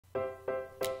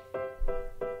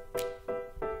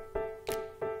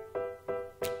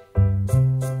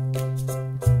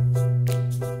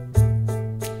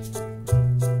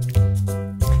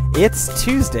It's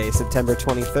Tuesday, September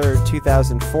 23rd,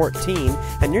 2014,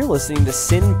 and you're listening to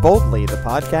SYN Boldly, the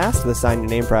podcast of the Sign Your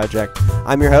Name Project.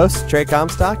 I'm your host, Trey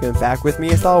Comstock, and back with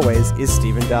me, as always, is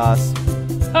Stephen Doss.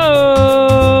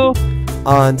 Oh!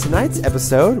 On tonight's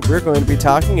episode, we're going to be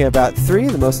talking about three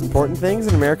of the most important things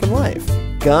in American life: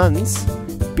 guns,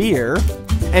 beer,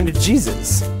 and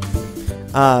Jesus.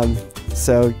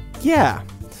 Yeah.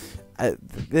 I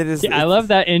love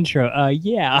that intro.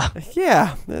 Yeah.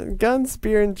 Yeah, guns,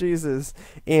 beer, and Jesus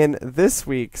in this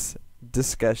week's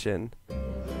discussion.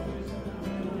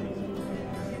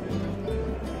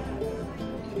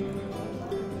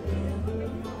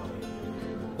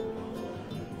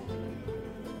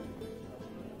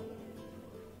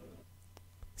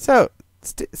 So,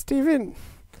 Stephen,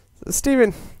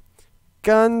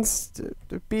 guns,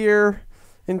 beer,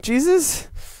 and Jesus?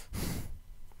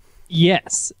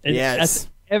 Yes. Yes. That's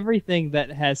everything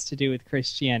that has to do with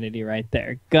Christianity right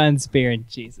there. Guns, beer, and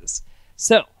Jesus.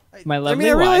 So, my lovely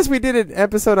I realize wife... we did an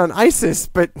episode on ISIS,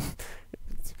 but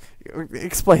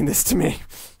explain this to me.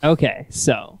 Okay,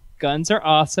 so, guns are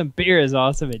awesome, beer is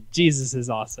awesome, and Jesus is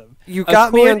awesome. You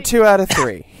got me on 2 out of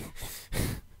 3.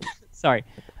 Sorry.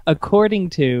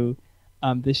 According to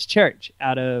this church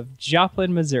out of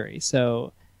Joplin, Missouri.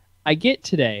 So, I get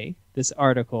today this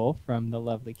article from the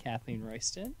lovely Kathleen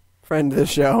Royston. Friend of the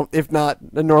show, if not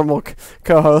a normal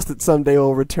co-host that someday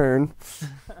will return.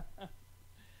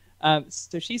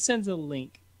 So she sends a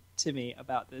link to me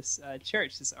about this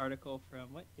church, this article from,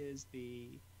 let's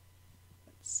see,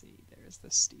 there's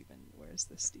the Stephen, where's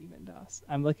the Stephen Doss?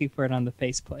 I'm looking for it on the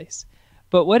Faceplace.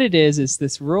 But what it is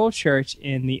this rural church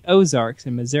in the Ozarks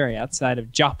in Missouri, outside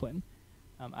of Joplin,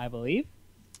 I believe.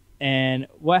 And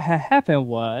what happened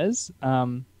was...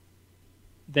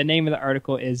 the name of the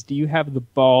article is, "Do you have the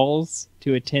balls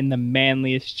to attend the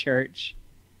manliest church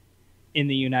in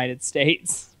the United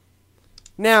States?"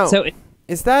 Now, so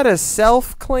is that a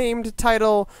self-claimed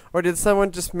title, or did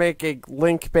someone just make a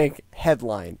link-bank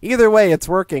headline? Either way, it's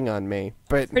working on me.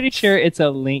 But pretty sure it's a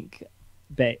link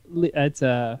bait. It's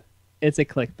a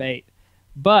clickbait.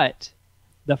 But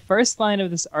the first line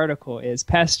of this article is,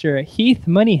 "Pastor Heath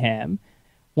Moneyham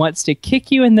wants to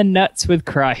kick you in the nuts with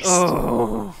Christ."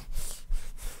 Oh.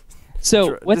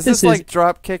 So what Does this is, like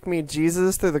drop kick me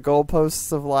Jesus through the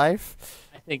goalposts of life?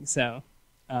 I think so.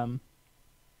 But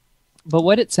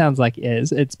what it sounds like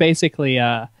is it's basically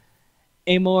a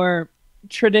more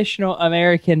traditional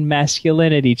American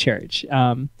masculinity church,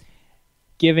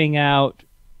 giving out,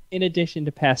 in addition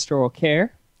to pastoral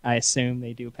care, I assume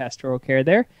they do pastoral care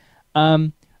there,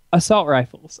 assault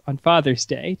rifles on Father's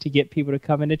Day to get people to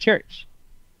come into church.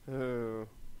 Oh.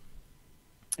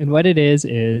 And what it is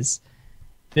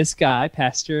this guy,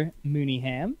 Pastor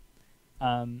Mooneyham,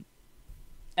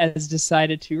 has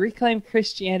decided to reclaim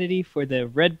Christianity for the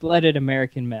red-blooded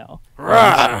American male.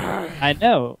 I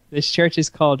know. This church is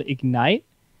called Ignite.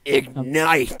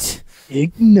 Ignite.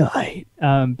 Ignite.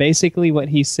 Basically, what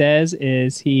he says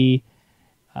is he's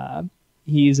a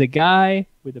guy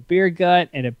with a beer gut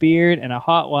and a beard and a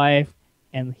hot wife,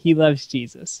 and he loves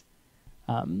Jesus.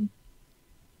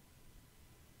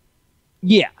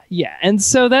 Yeah. And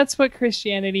so that's what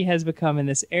Christianity has become in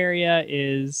this area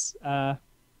is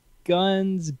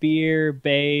guns, beer,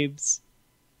 babes,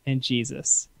 and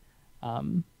Jesus.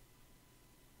 And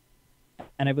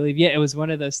I believe, it was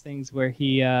one of those things where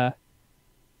he... What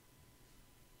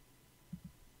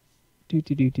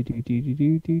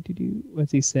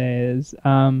he says?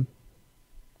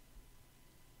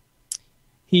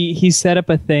 He set up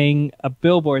a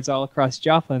billboards all across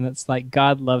Joplin that's like,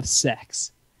 "God loves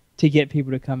sex," to get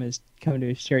people to come to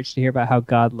his church to hear about how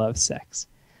God loves sex.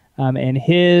 And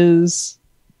his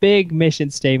big mission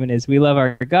statement is, "We love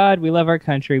our God, we love our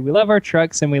country, we love our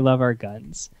trucks, and we love our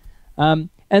guns."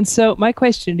 And so my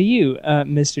question to you,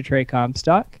 Mr. Trey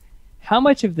Comstock, how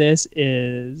much of this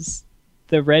is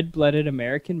the red-blooded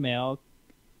American male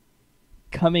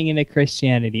coming into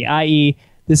Christianity, i.e.,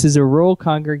 this is a rural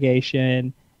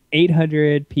congregation,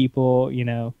 800 people,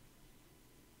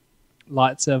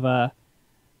 lots of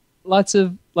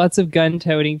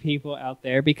gun-toting people out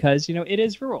there because, it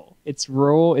is rural. It's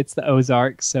rural. It's the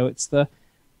Ozarks, so it's the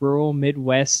rural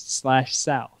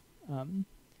Midwest/South.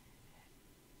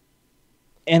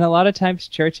 And a lot of times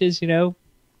churches,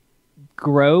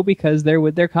 grow because they're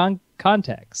with their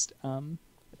context.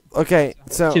 Okay,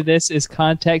 so how much of this is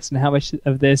context, and how much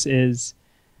of this is,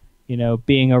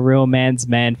 being a real man's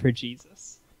man for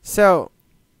Jesus? So,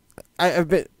 I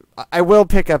will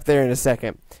pick up there in a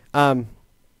second.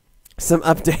 Some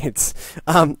updates.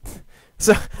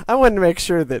 So I wanted to make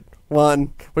sure that,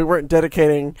 one, we weren't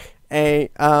dedicating a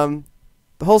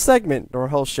the whole segment or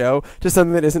whole show to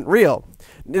something that isn't real.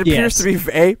 It appears to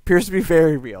be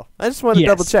very real. I just want to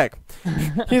double check.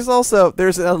 There's an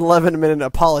 11-minute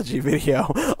apology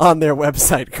video on their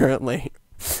website currently,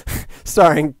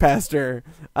 starring Pastor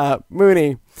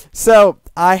Mooney. So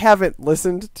I haven't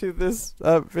listened to this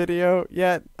video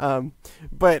yet,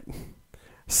 but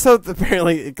so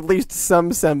apparently at least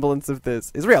some semblance of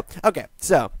this is real. Okay,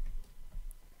 so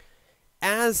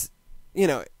as you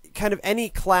know, kind of any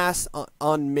class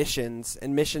on missions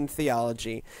and mission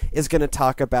theology is going to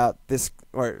talk about this,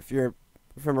 or if you're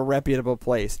from a reputable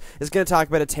place, is going to talk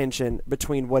about a tension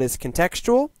between what is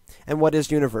contextual and what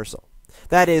is universal.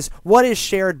 That is, what is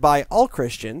shared by all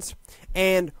Christians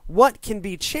and what can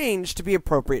be changed to be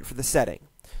appropriate for the setting.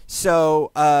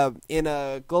 So in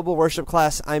a global worship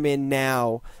class I'm in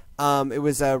now, it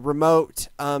was a remote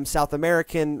South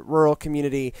American rural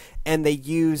community, and they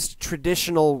used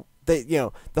traditional,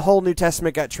 the whole New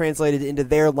Testament got translated into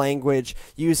their language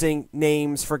using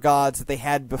names for gods that they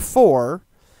had before,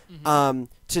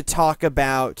 to talk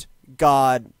about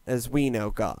God as we know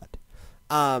God.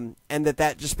 And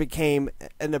that just became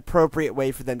an appropriate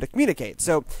way for them to communicate.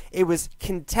 So it was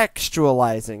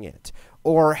contextualizing it,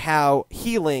 or how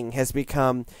healing has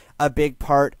become a big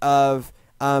part of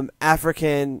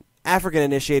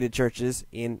African-initiated churches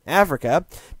in Africa,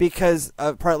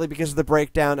 partly because of the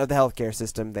breakdown of the healthcare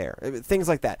system there, things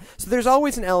like that. So there's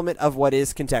always an element of what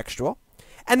is contextual,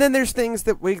 and then there's things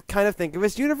that we kind of think of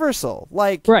as universal,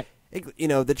 like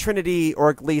the Trinity, or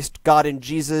at least God and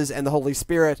Jesus and the Holy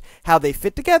Spirit, how they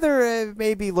fit together,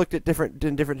 maybe looked at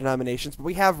in different denominations, but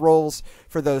we have roles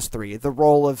for those three. The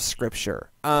role of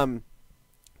Scripture.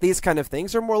 These kind of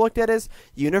things are more looked at as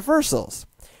universals.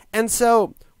 And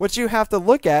so what you have to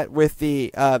look at with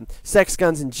the Sex,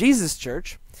 Guns, and Jesus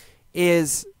Church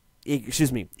Ignite,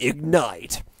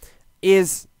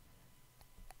 is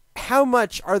how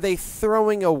much are they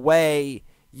throwing away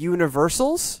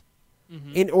universals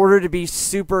in order to be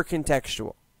super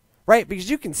contextual, right? Because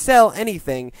you can sell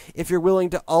anything if you're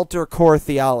willing to alter core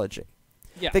theology.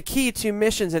 Yeah. The key to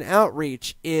missions and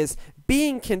outreach is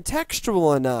being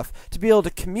contextual enough to be able to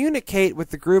communicate with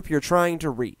the group you're trying to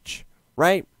reach,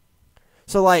 right?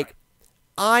 So, I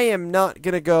am not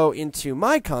going to go into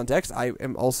my context. I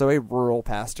am also a rural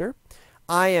pastor.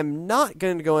 I am not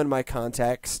going to go in my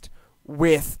context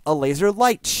with a laser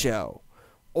light show,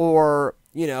 or,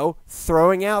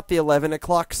 throwing out the 11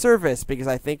 o'clock service because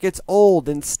I think it's old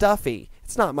and stuffy.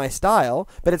 It's not my style,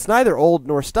 but it's neither old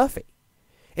nor stuffy.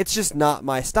 It's just not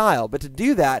my style. But to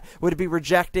do that would be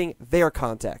rejecting their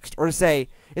context, or to say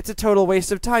it's a total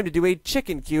waste of time to do a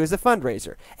chicken queue as a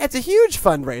fundraiser. It's a huge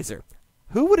fundraiser.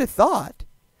 Who would have thought?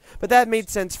 But that made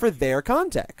sense for their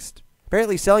context.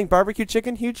 Apparently selling barbecue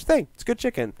chicken, huge thing. It's good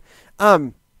chicken.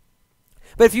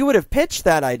 But if you would have pitched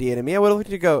that idea to me, I would have looked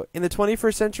at you and go, in the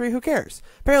 21st century, who cares?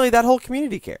 Apparently that whole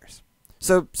community cares.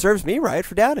 So serves me right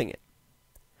for doubting it.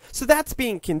 So that's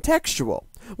being contextual.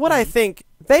 What I think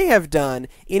they have done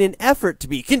in an effort to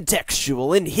be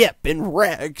contextual and hip and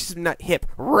rad,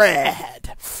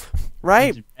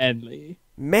 right?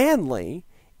 Manly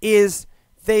is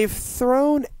they've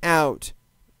thrown out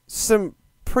some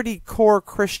pretty core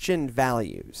Christian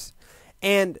values.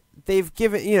 And they've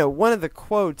given, one of the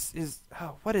quotes is,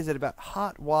 what is it about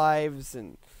hot wives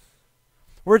and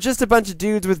we're just a bunch of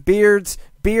dudes with beards,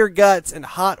 beer guts, and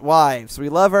hot wives. We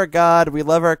love our God, we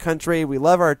love our country, we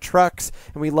love our trucks,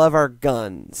 and we love our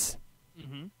guns.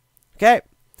 Okay,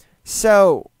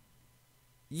 so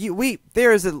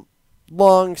there is a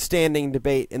long-standing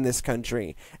debate in this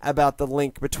country about the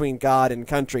link between God and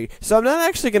country. So I'm not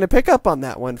actually going to pick up on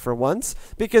that one for once,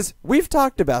 because we've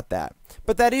talked about that.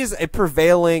 But that is a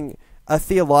prevailing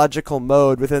theological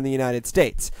mode within the United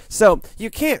States. So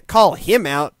you can't call him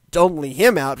out, only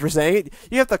him out for saying it.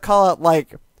 You have to call out,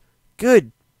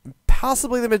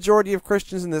 possibly the majority of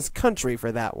Christians in this country for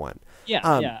that one.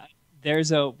 Yeah.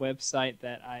 There's a website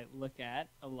that I look at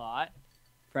a lot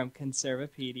from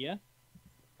Conservapedia.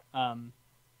 And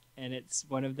it's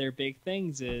one of their big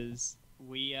things is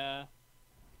we're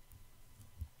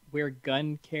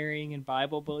gun-carrying and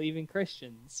Bible-believing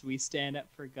Christians. We stand up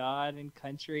for God and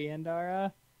country and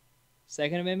our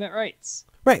Second Amendment rights.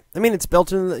 Right. I mean, it's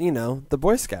built in, the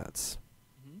Boy Scouts.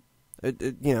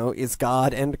 Is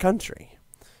God and country.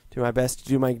 Do my best to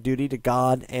do my duty to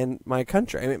God and my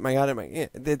country. I mean, my God and my...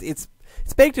 It's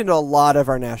baked into a lot of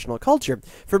our national culture.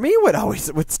 For me,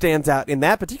 what stands out in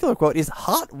that particular quote is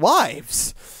hot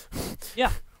wives.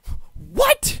 Yeah.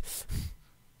 What?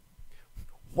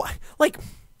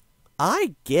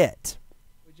 I get.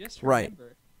 Just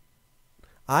remember.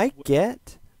 Right. I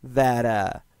get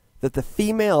that that the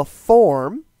female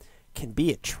form can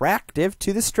be attractive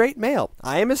to the straight male.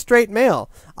 I am a straight male.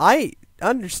 I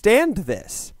understand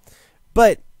this.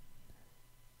 But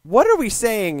what are we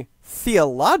saying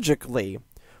theologically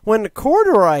when core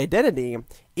to our identity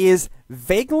is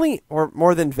vaguely, or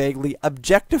more than vaguely,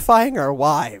 objectifying our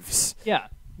wives? Yeah.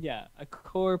 A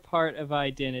core part of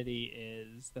identity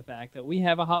is the fact that we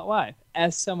have a hot wife.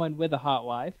 As someone with a hot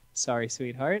wife, sorry,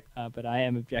 sweetheart, but I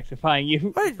am objectifying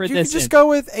you for you this. You can just go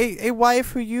with a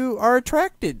wife who you are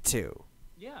attracted to.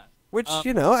 Yeah. Which,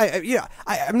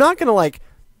 I'm not going to, like,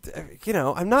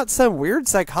 I'm not some weird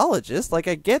psychologist. Like,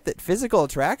 I get that physical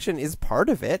attraction is part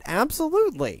of it.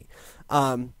 Absolutely.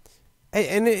 And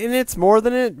it's more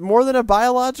than a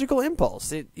biological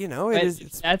impulse.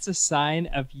 That's a sign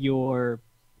of your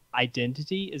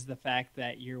identity, is the fact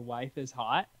that your wife is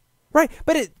hot. Right,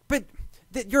 but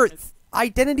your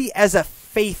identity as a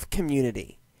faith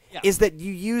community is that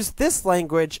you use this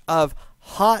language of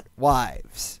hot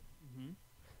wives.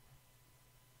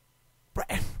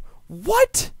 Right.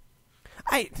 What?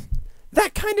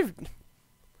 That kind of,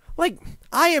 like,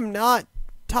 I am not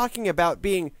talking about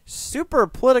being super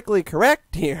politically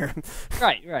correct here.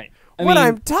 Right. What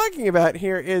I'm talking about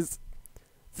here is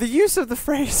the use of the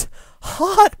phrase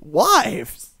hot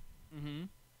wives.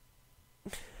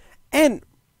 And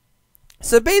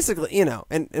so basically,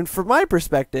 and from my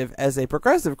perspective as a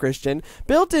progressive Christian,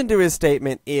 built into his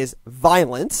statement is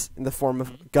violence in the form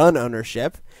of gun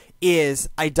ownership, is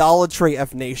idolatry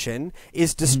of nation,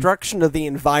 is destruction of the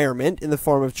environment in the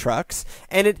form of trucks,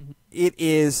 and it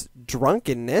is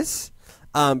drunkenness,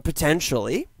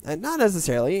 potentially, and not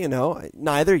necessarily.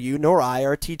 Neither you nor I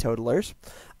are teetotalers,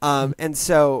 and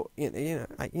so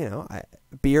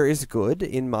beer is good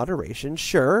in moderation,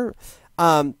 sure,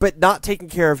 but not taking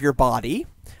care of your body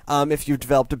if you've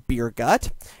developed a beer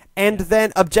gut, and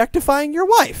then objectifying your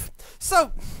wife.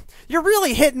 So you're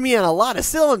really hitting me on a lot of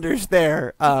cylinders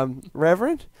there,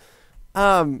 Reverend.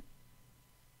 And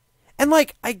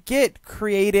like, I get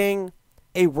creating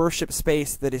a worship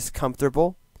space that is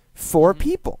comfortable for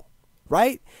people,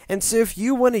 right? And so if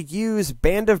you want to use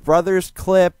Band of Brothers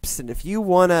clips, and if you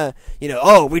want to,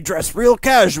 we dress real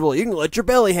casual, you can let your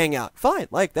belly hang out. Fine,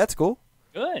 like, that's cool.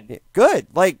 Good.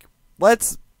 Like,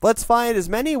 let's find as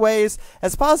many ways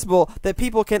as possible that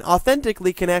people can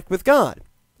authentically connect with God.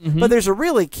 But there's a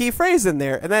really key phrase in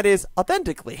there, and that is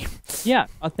authentically. Yeah,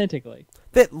 authentically.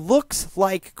 That looks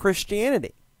like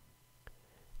Christianity.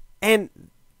 And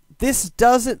this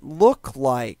doesn't look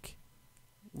like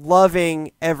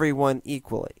loving everyone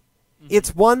equally.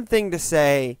 It's one thing to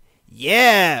say,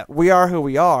 yeah, we are who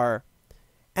we are,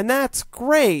 and that's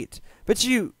great, but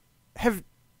you have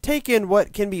taken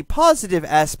what can be positive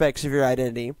aspects of your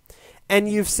identity, and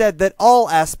you've said that all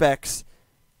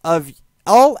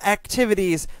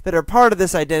activities that are part of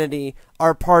this identity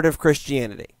are part of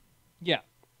Christianity. Yeah.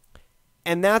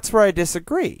 And that's where I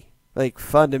disagree, like,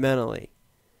 fundamentally.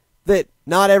 That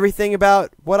not everything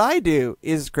about what I do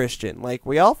is Christian. Like,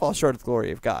 we all fall short of the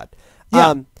glory of God.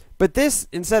 Yeah. But this,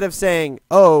 instead of saying,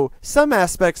 some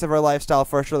aspects of our lifestyle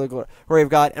fall short of the glory of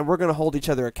God, and we're going to hold each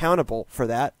other accountable for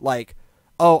that, like,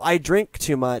 I drink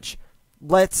too much,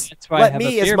 let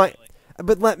me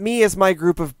as my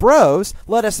group of bros,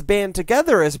 let us band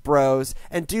together as bros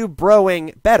and do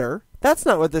broing better. That's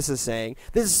not what this is saying.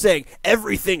 This is saying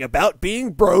everything about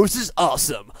being bros is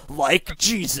awesome, like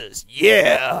Jesus.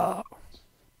 Yeah.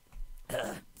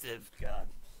 God.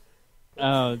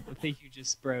 Oh, I think you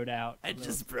just broed out. I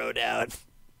just broed out.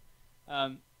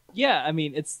 Yeah, I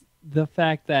mean, it's the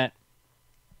fact that,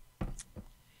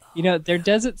 there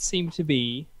doesn't seem to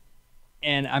be,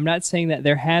 and I'm not saying that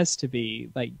there has to be,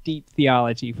 like, deep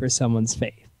theology for someone's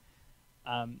faith.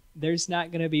 There's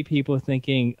not going to be people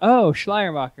thinking,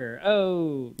 Schleiermacher,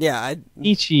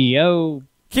 Nietzsche,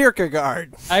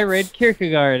 Kierkegaard. I read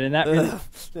Kierkegaard, and that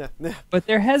really... But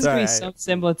there has to be some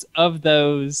semblance of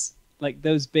those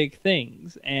big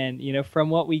things. And, from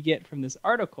what we get from this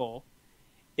article,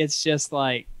 it's just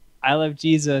like, I love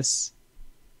Jesus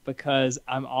because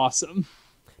I'm awesome.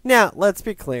 Now, let's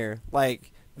be clear.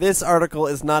 Like, this article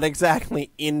is not exactly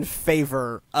in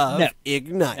favor of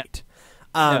Ignite.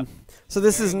 No. So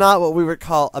this is not what we would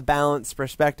call a balanced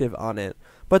perspective on it.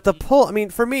 But the pull, I mean,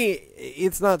 for me,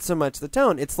 it's not so much the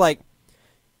tone. It's like,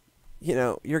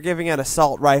 you're giving out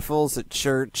assault rifles at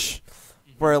church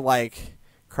where, like,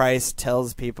 Christ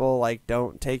tells people, like,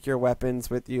 don't take your weapons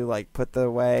with you, like, put them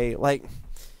away. Like,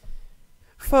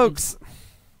 folks,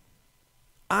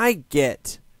 I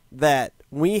get that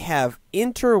we have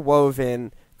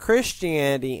interwoven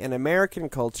Christianity and American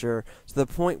culture to the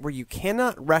point where you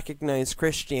cannot recognize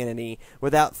Christianity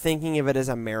without thinking of it as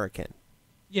American.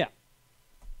 Yeah.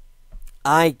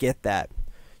 I get that.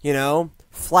 You know,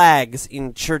 flags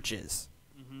in churches.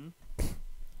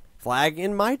 Flag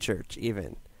in my church,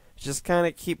 even. Just kind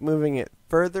of keep moving it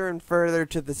further and further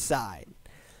to the side.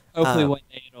 Hopefully one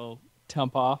day it'll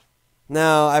tump off.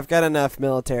 No, I've got enough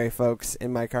military folks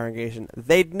in my congregation.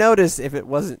 They'd notice if it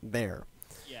wasn't there.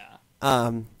 Yeah.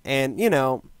 And, you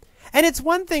know, and it's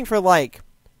one thing for, like,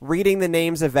 reading the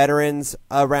names of veterans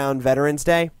around Veterans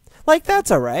Day. Like,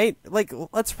 that's all right. Like,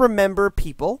 let's remember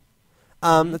people.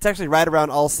 It's actually right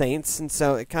around All Saints, and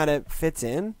so it kind of fits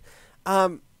in.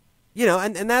 You know,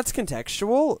 and that's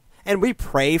contextual. And we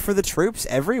pray for the troops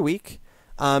every week.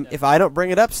 If I don't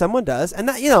bring it up, someone does. And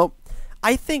that, you know,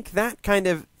 I think that kind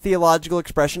of theological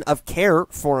expression of care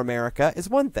for America is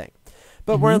one thing.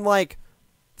 But when, like,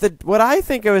 what I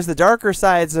think of as the darker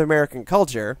sides of American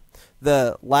culture,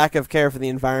 the lack of care for the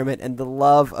environment and the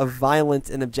love of violence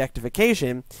and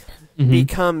objectification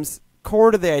becomes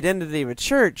core to the identity of a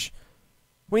church,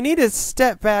 we need to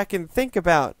step back and think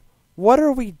about, what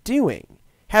are we doing?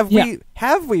 Have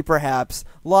we perhaps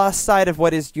lost sight of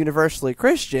what is universally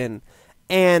Christian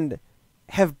and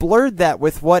have blurred that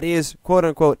with what is, quote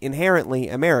unquote, inherently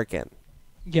American?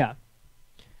 Yeah.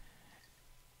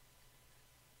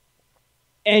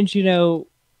 And, you know,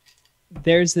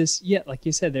 there's this, like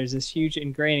you said, there's this huge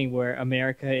ingraining where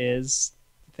America is,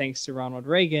 thanks to Ronald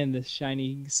Reagan, this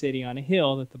shining city on a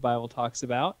hill that the Bible talks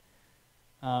about.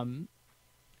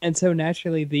 And so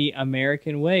naturally the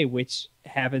American way, which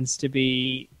happens to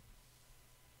be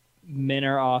men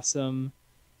are awesome.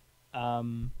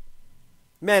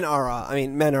 Men are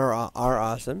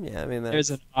awesome. Yeah, I mean, there's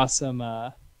an awesome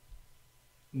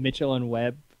Mitchell and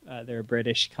Webb. They're a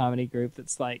British comedy group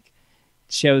that's like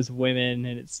shows women,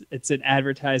 and it's an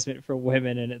advertisement for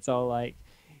women, and it's all like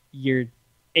you're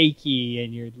achy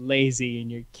and you're lazy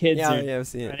and your kids are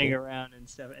running around and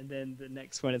stuff. And then the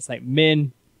next one, it's like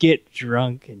men get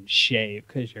drunk and shave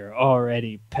because you're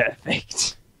already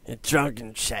perfect. Get drunk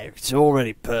and shave. It's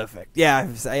already perfect. Yeah.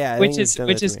 Which is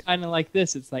kind of like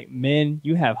this. It's like, men,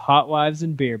 you have hot wives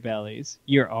and beer bellies.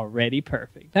 You're already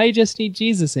perfect. Now you just need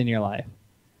Jesus in your life.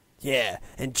 Yeah,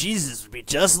 and Jesus would be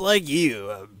just like you,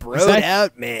 a broed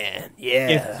out man. Yeah.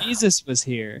 If Jesus was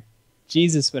here,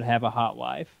 Jesus would have a hot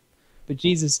wife. But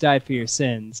Jesus died for your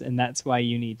sins, and that's why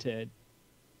you need to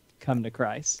come to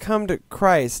Christ. Come to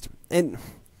Christ. And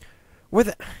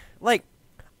with, like,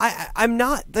 I'm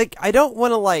not, like, I don't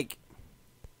want to, like,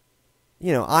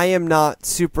 you know, I am not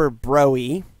super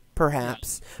bro-y,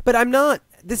 perhaps, but I'm not,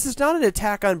 this is not an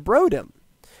attack on brodom.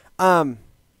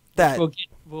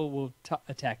 We'll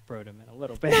attack brodom in a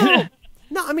little bit.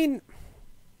 No, I mean,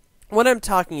 what I'm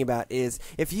talking about is,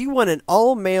 if you want an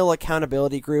all-male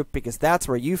accountability group because that's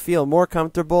where you feel more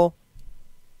comfortable,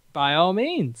 by all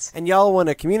means. And y'all want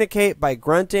to communicate by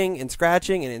grunting and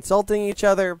scratching and insulting each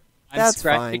other, that's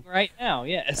fine. I'm scratching right now,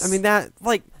 yes. I mean,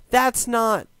 that's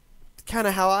not kind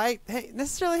of how I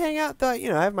necessarily hang out, though. You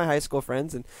know, I have my high school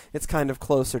friends, and it's kind of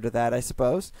closer to that, I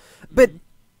suppose. But,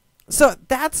 so,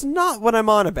 that's not what I'm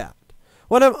on about.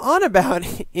 What I'm on about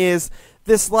is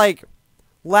this, like,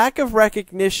 lack of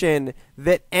recognition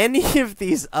that any of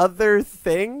these other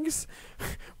things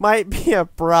might be a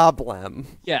problem.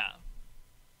 Yeah.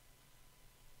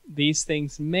 These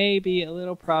things may be a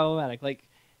little problematic, like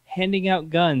handing out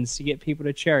guns to get people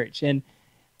to church. And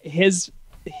his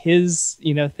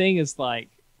thing is like,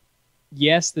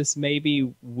 yes, this may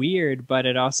be weird, but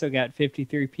it also got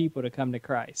 53 people to come to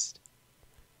Christ.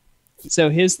 So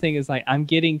his thing is like, I'm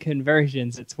getting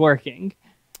conversions. It's working.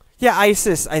 Yeah,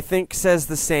 ISIS, I think, says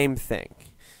the same thing.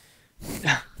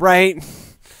 Right?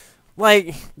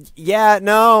 Like, yeah,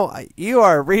 no, you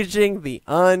are reaching the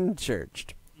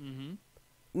unchurched.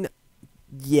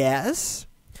 Yes,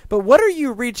 but what are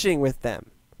you reaching with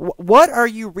them? What are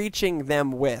you reaching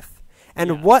them with?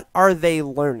 And what are they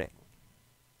learning?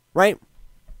 Right?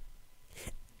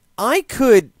 I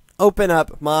could open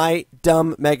up my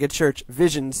dumb megachurch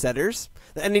Vision Setters.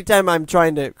 Anytime I'm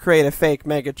trying to create a fake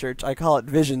megachurch, I call it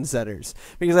Vision Setters,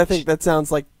 because I think that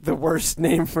sounds like the worst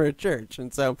name for a church.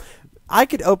 And so I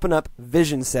could open up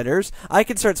Vision Setters. I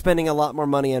could start spending a lot more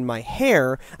money on my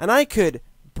hair, and I could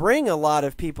bring a lot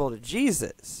of people to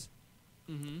Jesus.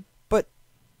 But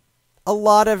a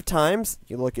lot of times,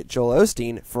 you look at Joel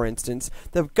Osteen, for instance,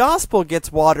 the gospel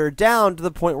gets watered down to the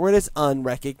point where it is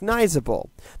unrecognizable.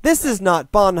 This is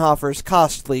not Bonhoeffer's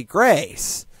Costly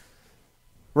Grace,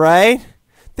 right?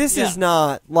 This is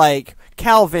not like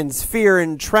Calvin's Fear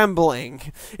and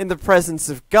Trembling in the Presence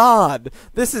of God.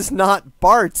 This is not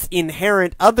Barth's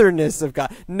Inherent Otherness of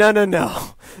God. No.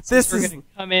 This is going to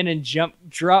come in and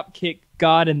drop kick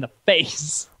God in the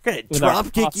face. We're going to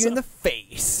drop kick you in the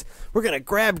face we're gonna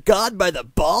grab God by the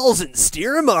balls and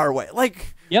steer him our way.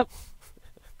 Like, Yep.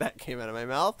 That came out of my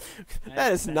mouth.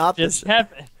 That is not just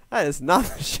happened. That is not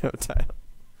the show title.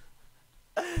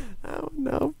 Oh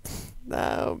no.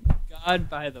 God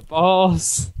by the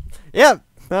balls. Yep.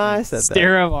 I said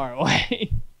steer him our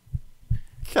way.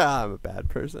 God, I'm a bad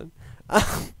person.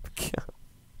 God.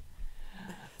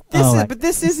 But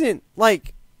this isn't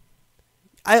like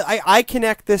I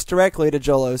connect this directly to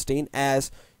Joel Osteen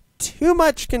as too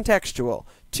much contextual,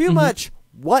 too much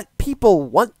what people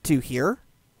want to hear,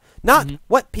 not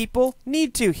what people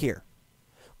need to hear.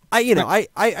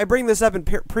 I bring this up in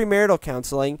premarital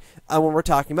counseling when we're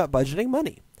talking about budgeting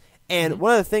money. And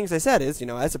one of the things I said is,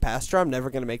 as a pastor, I'm never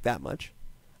going to make that much,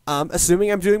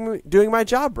 assuming I'm doing my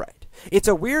job right. It's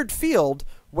a weird field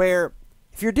where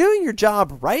if you're doing your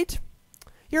job right,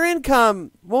 your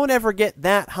income won't ever get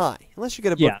that high unless you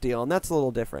get a book deal, and that's a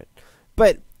little different.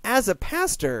 But as a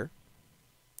pastor,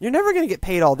 you're never going to get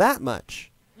paid all that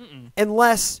much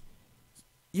unless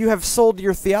you have sold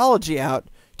your theology out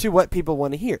to what people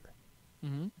want to hear.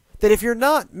 That if you're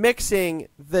not mixing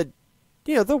the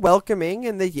welcoming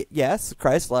and the yes,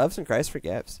 Christ loves and Christ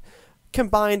forgives,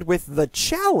 combined with the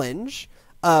challenge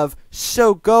of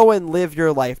so go and live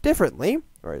your life differently,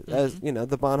 or as the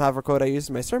Bonhoeffer quote I used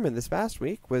in my sermon this past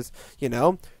week was,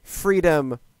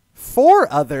 freedom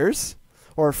for others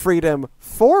or freedom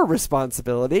for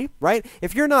responsibility, right?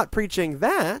 If you're not preaching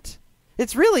that,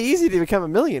 it's really easy to become a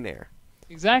millionaire.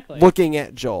 Exactly. Looking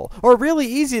at Joel. Or really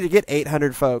easy to get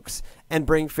 800 folks and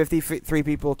bring 53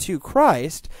 people to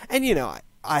Christ. And,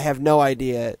 I have no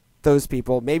idea those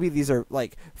people, maybe these are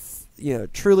like,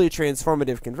 truly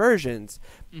transformative conversions,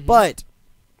 but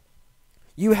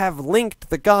you have linked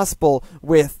the gospel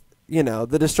with,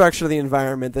 the destruction of the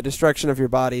environment, the destruction of your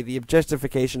body, the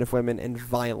objectification of women, and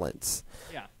violence.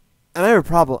 Yeah. And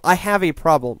I have a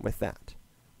problem with that.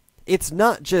 It's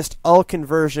not just all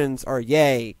conversions are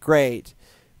yay, great.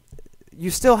 You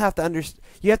still have to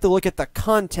you have to look at the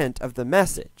content of the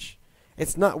message.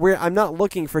 It's not I'm not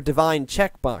looking for divine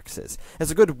check boxes.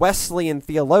 As a good Wesleyan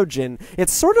theologian,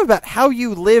 it's sort of about how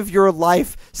you live your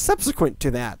life subsequent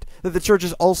to that the church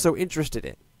is also interested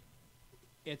in.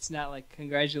 It's not like,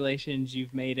 congratulations,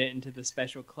 you've made it into the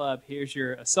special club. Here's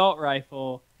your assault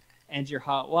rifle and your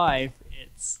hot wife.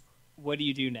 It's, what do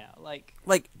you do now? Like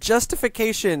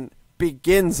justification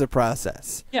begins a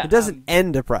process. Yeah, it doesn't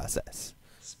end a process.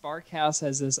 Spark House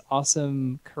has this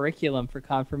awesome curriculum for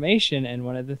confirmation, and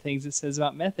one of the things it says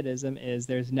about Methodism is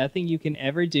there's nothing you can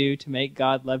ever do to make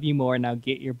God love you more. Now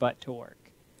get your butt to work.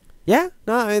 Yeah,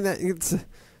 no, I mean it's a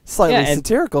slightly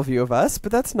satirical view of us,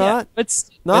 but that's not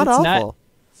not awful.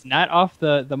 It's not off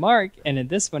the mark. And in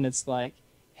this one, it's like,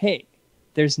 hey,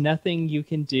 there's nothing you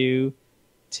can do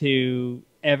to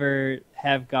ever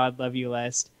have God love you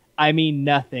less. I mean,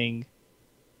 nothing.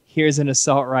 Here's an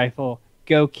assault rifle.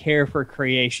 Go care for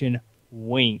creation.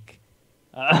 Wink.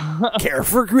 Care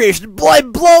for creation.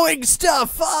 Blood blowing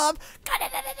stuff up.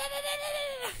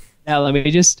 Now let me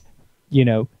just,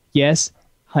 yes,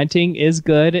 hunting is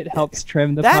good. It helps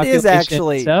trim the population. That is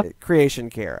actually stuff. Creation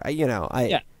care.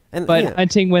 But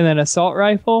hunting with an assault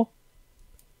rifle,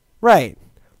 right?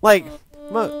 Like,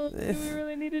 do we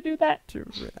really need to do that?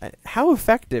 How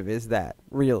effective is that,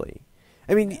 really?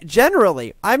 I mean,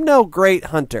 generally, I'm no great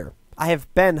hunter. I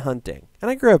have been hunting. And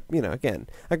I grew up,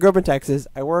 I grew up in Texas.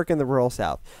 I work in the rural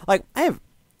South. Like,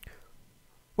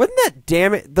 wouldn't that,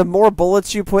 damn it, the more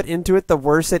bullets you put into it, the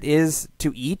worse it is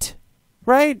to eat,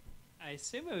 right? I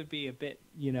assume it would be a bit,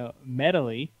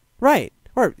 metally. Right.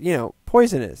 Or,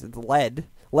 poisonous. It's lead.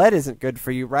 Lead isn't good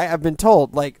for you, right? I've been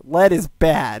told, lead is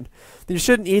bad. You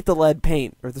shouldn't eat the lead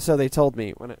paint, or so they told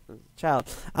me when I was a child.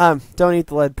 Don't eat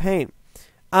the lead paint.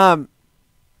 And,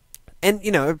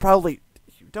 it probably...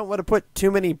 don't want to put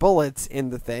too many bullets in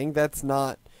the thing. That's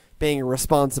not being a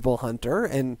responsible hunter.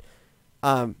 And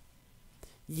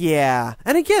yeah.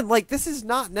 And again, this is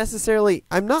not necessarily,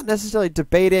 I'm not necessarily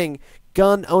debating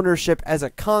gun ownership as a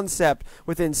concept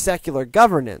within secular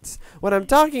governance. What I'm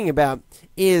talking about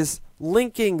is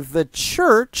linking the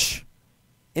church,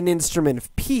 an instrument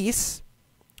of peace,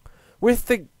 with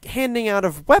the handing out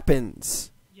of weapons.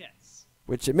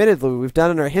 Which, admittedly, we've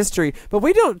done in our history, but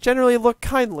we don't generally look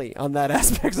kindly on that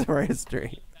aspect of our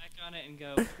history. Back on it and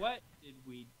go, what did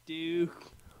we do?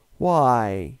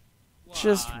 Why?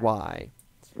 Just why?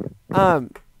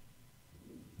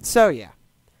 So yeah.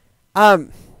 I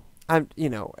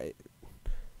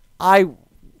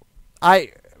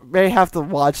may have to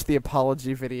watch the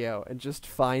apology video and just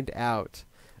find out,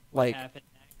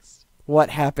 what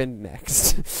happened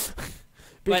next.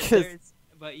 Because.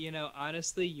 But,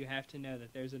 honestly, you have to know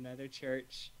that there's another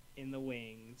church in the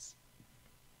wings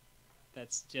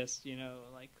that's just,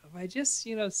 like, if I just,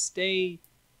 stay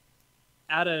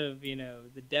out of,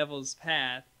 the devil's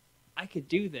path, I could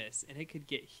do this and it could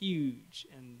get huge.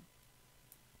 And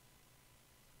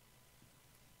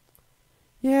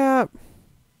Yeah.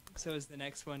 so is the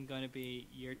next one going to be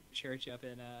your church up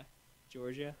in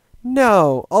Georgia?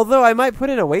 No, although I might put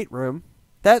in a weight room.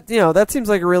 That seems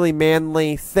like a really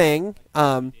manly thing,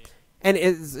 and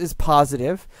is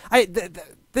positive.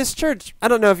 This church, I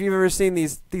don't know if you've ever seen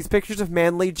these pictures of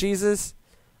manly Jesus.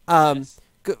 Yes.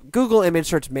 Google image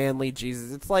search manly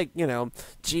Jesus. It's like,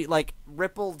 like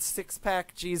rippled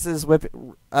 6-pack Jesus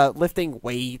lifting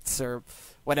weights or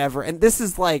whatever. And this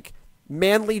is like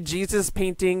manly Jesus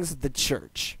paintings, the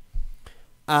church,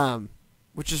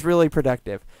 which is really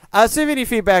productive. So if you have any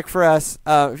feedback for us,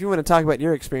 if you want to talk about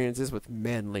your experiences with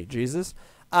manly Jesus,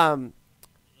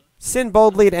 sin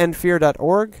boldly at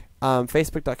endfear.org,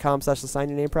 facebook.com/the Sign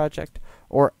Your Name Project,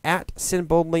 or at sin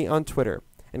boldly on Twitter.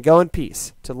 And go in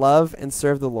peace to love and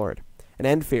serve the Lord and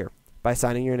end fear by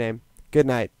signing your name. Good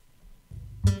night.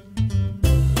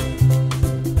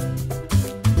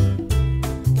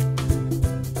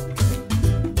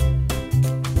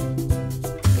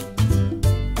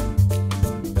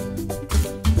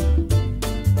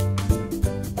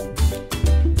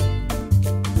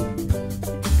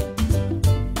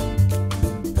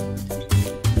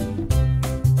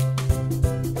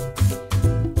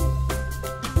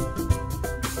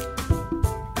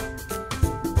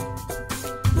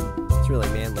 Really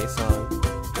manly song.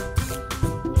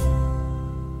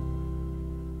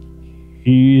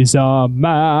 He's a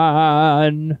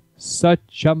man,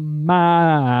 such a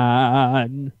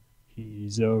man.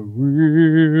 He's a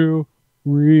real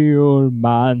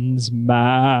man's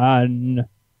man.